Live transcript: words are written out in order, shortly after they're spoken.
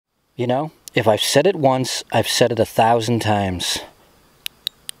You know, if I've said it once, I've said it 1,000 times.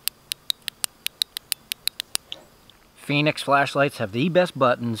 Fenix flashlights have the best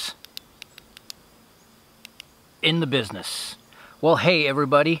buttons in the business. Well, hey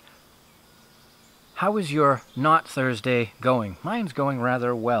everybody, how is your not Thursday going? Mine's going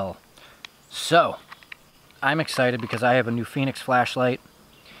rather well. So, I'm excited because I have a new Fenix flashlight,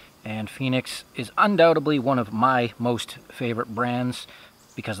 and Fenix is undoubtedly one of my most favorite brands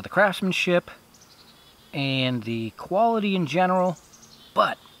because of the craftsmanship and the quality in general,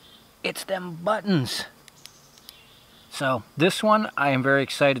 but it's them buttons. So this one I am very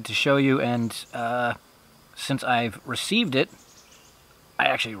excited to show you, and since I've received it, I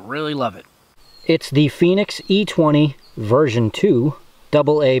actually really love it. It's the Fenix E20 V2.0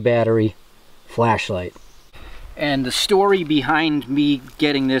 AA battery flashlight. And the story behind me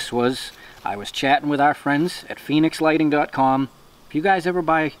getting this was, I was chatting with our friends at phenixlighting.com. If you guys ever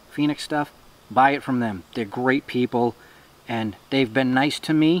buy Fenix stuff, buy it from them. They're great people, and they've been nice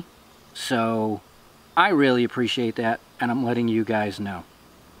to me, so I really appreciate that, and I'm letting you guys know.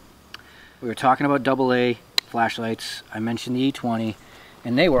 We were talking about AA flashlights. I mentioned the E20,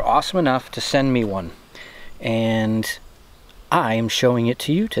 and they were awesome enough to send me one, and I am showing it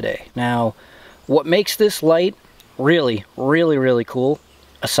to you today. Now, what makes this light really cool,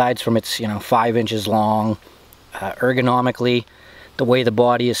 aside from its 5 inches long, ergonomically, the way the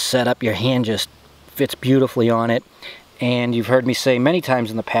body is set up, your hand just fits beautifully on it. And you've heard me say many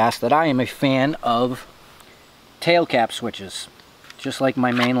times in the past that I am a fan of tail cap switches, just like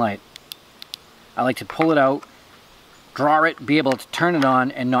my main light. I like to pull it out, draw it, be able to turn it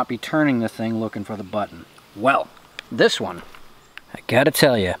on, and not be turning the thing looking for the button. Well, this one, I gotta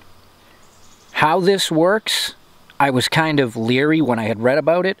tell you, how this works, I was kind of leery when I had read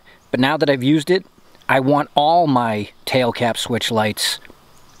about it, but now that I've used it, I want all my tail cap switch lights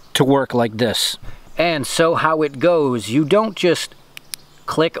to work like this. And so how it goes, you don't just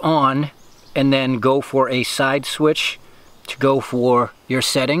click on and then go for a side switch to go for your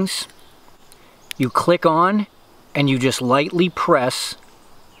settings. You click on and you just lightly press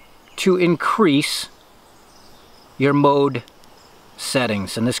to increase your mode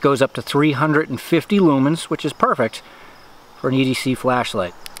settings. And this goes up to 350 lumens, which is perfect for an EDC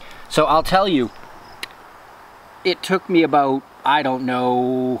flashlight. So I'll tell you, it took me about, I don't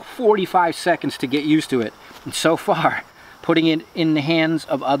know, 45 seconds to get used to it. And so far, putting it in the hands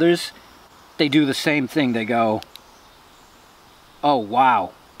of others, they do the same thing. They go, oh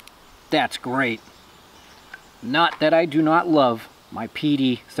wow, that's great. Not that I do not love my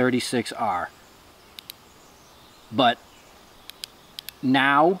PD36R, but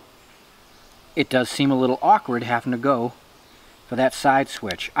now it does seem a little awkward having to go for that side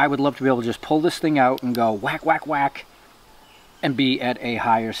switch. I would love to be able to just pull this thing out and go whack, whack, whack, and be at a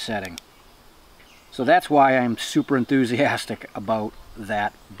higher setting. So that's why I'm super enthusiastic about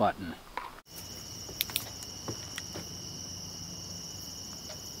that button.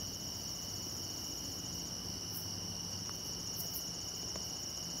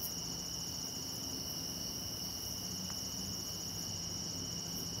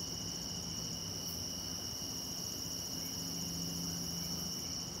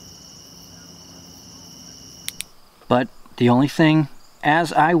 But the only thing,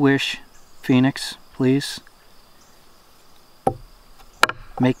 as I wish, Fenix, please,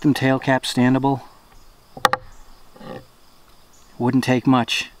 make them tail cap standable. Wouldn't take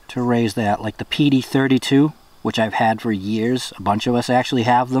much to raise that. Like the PD32, which I've had for years, a bunch of us actually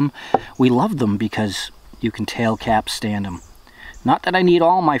have them. We love them because you can tail cap stand them. Not that I need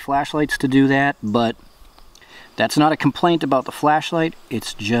all my flashlights to do that, but that's not a complaint about the flashlight.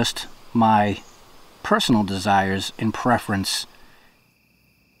 It's just my personal desires and preference.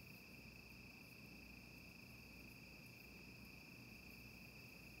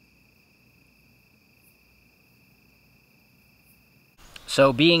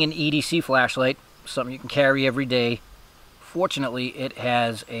 So being an EDC flashlight, something you can carry every day, fortunately it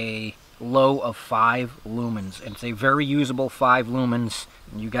has a low of 5 lumens, and it's a very usable 5 lumens.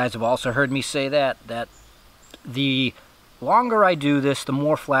 And you guys have also heard me say that the longer I do this, the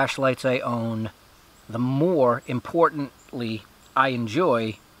more flashlights I own, the more importantly I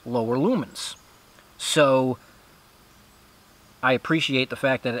enjoy lower lumens. So I appreciate the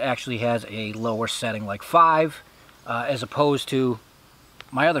fact that it actually has a lower setting like 5, as opposed to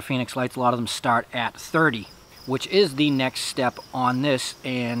my other Fenix lights. A lot of them start at 30, which is the next step on this,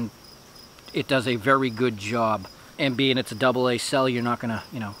 and it does a very good job. And being it's a AA cell, you're not gonna,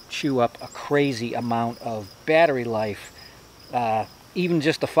 chew up a crazy amount of battery life. Even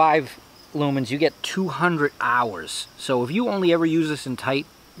just the 5 lumens, you get 200 hours. So if you only ever use this in tight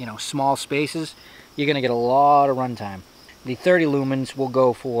you know, small spaces, you're going to get a lot of runtime. The 30 lumens will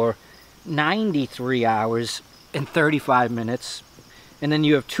go for 93 hours and 35 minutes. And then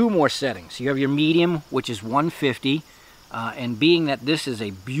you have two more settings. You have your medium, which is 150. And being that this is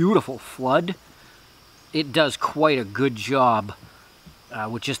a beautiful flood, it does quite a good job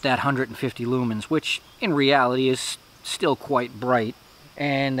with just that 150 lumens, which in reality is still quite bright.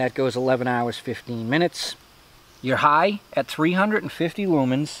 And that goes 11 hours, 15 minutes. Your high at 350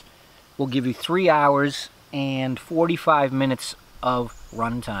 lumens will give you 3 hours and 45 minutes of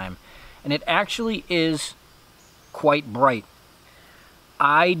runtime. And it actually is quite bright.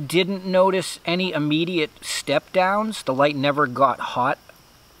 I didn't notice any immediate step downs. The light never got hot,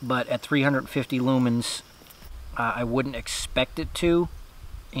 but at 350 lumens, I wouldn't expect it to.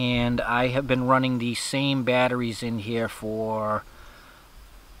 And I have been running the same batteries in here for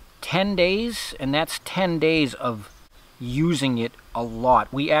 10 days, and that's 10 days of using it a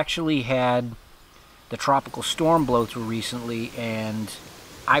lot. We actually had the tropical storm blow through recently, and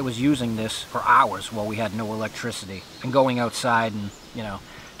I was using this for hours while we had no electricity, and going outside and, you know,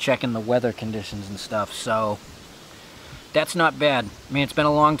 checking the weather conditions and stuff. So that's not bad. I mean, it's been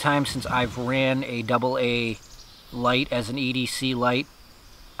a long time since I've ran a AA light as an EDC light.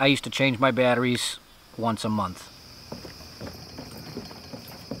 I used to change my batteries once a month.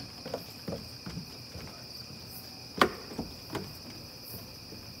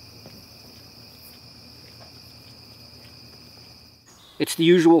 It's the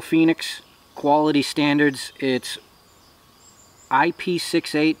usual Fenix quality standards. It's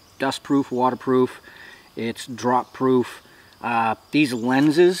IP68, dust-proof, waterproof. It's drop-proof. These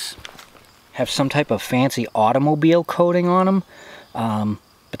lenses have some type of fancy automobile coating on them.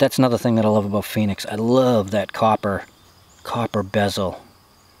 But that's another thing that I love about Fenix. I love that copper bezel.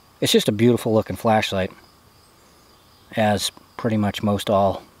 It's just a beautiful looking flashlight, as pretty much most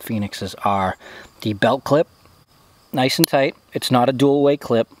all Fenixes are. The belt clip, nice and tight. It's not a dual-way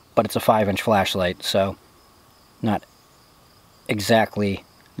clip, but it's a 5-inch flashlight, so not exactly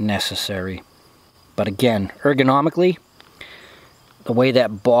necessary. But again, ergonomically, the way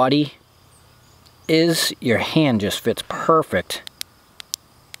that body is, your hand just fits perfect.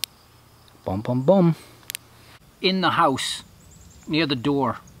 Boom, boom, boom. In the house, near the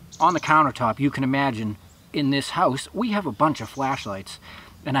door, on the countertop, you can imagine, in this house, we have a bunch of flashlights.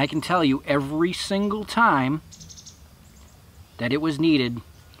 And I can tell you, every single time that it was needed,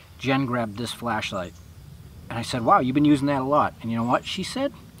 Jen grabbed this flashlight. And I said, wow, you've been using that a lot. And you know what she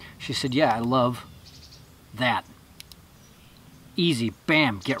said? She said, yeah, I love that. Easy,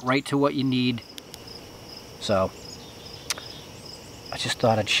 bam, get right to what you need. So I just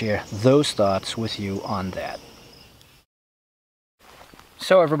thought I'd share those thoughts with you on that.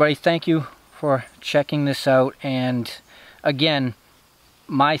 So everybody, thank you for checking this out. And again,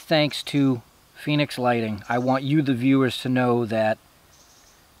 my thanks to Fenix Lighting. I want you, the viewers, to know that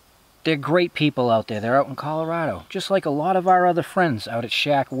they're great people out there. They're out in Colorado, just like a lot of our other friends out at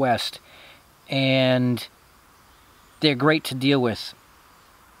Shack West. And they're great to deal with.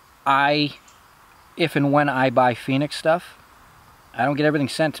 If and when I buy Fenix stuff, I don't get everything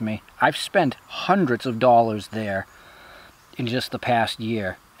sent to me. I've spent hundreds of dollars there in just the past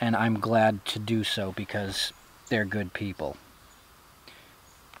year, and I'm glad to do so because they're good people.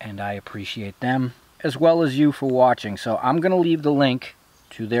 And I appreciate them, as well as you for watching. So I'm going to leave the link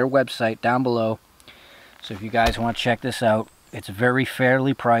to their website down below. So if you guys want to check this out, it's very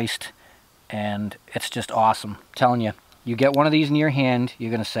fairly priced, and it's just awesome. I'm telling you, you get one of these in your hand,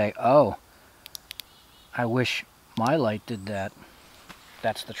 you're going to say, oh, I wish my light did that.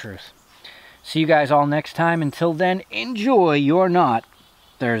 That's the truth. See you guys all next time. Until then, enjoy your Not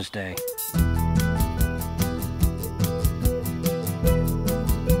Thursday.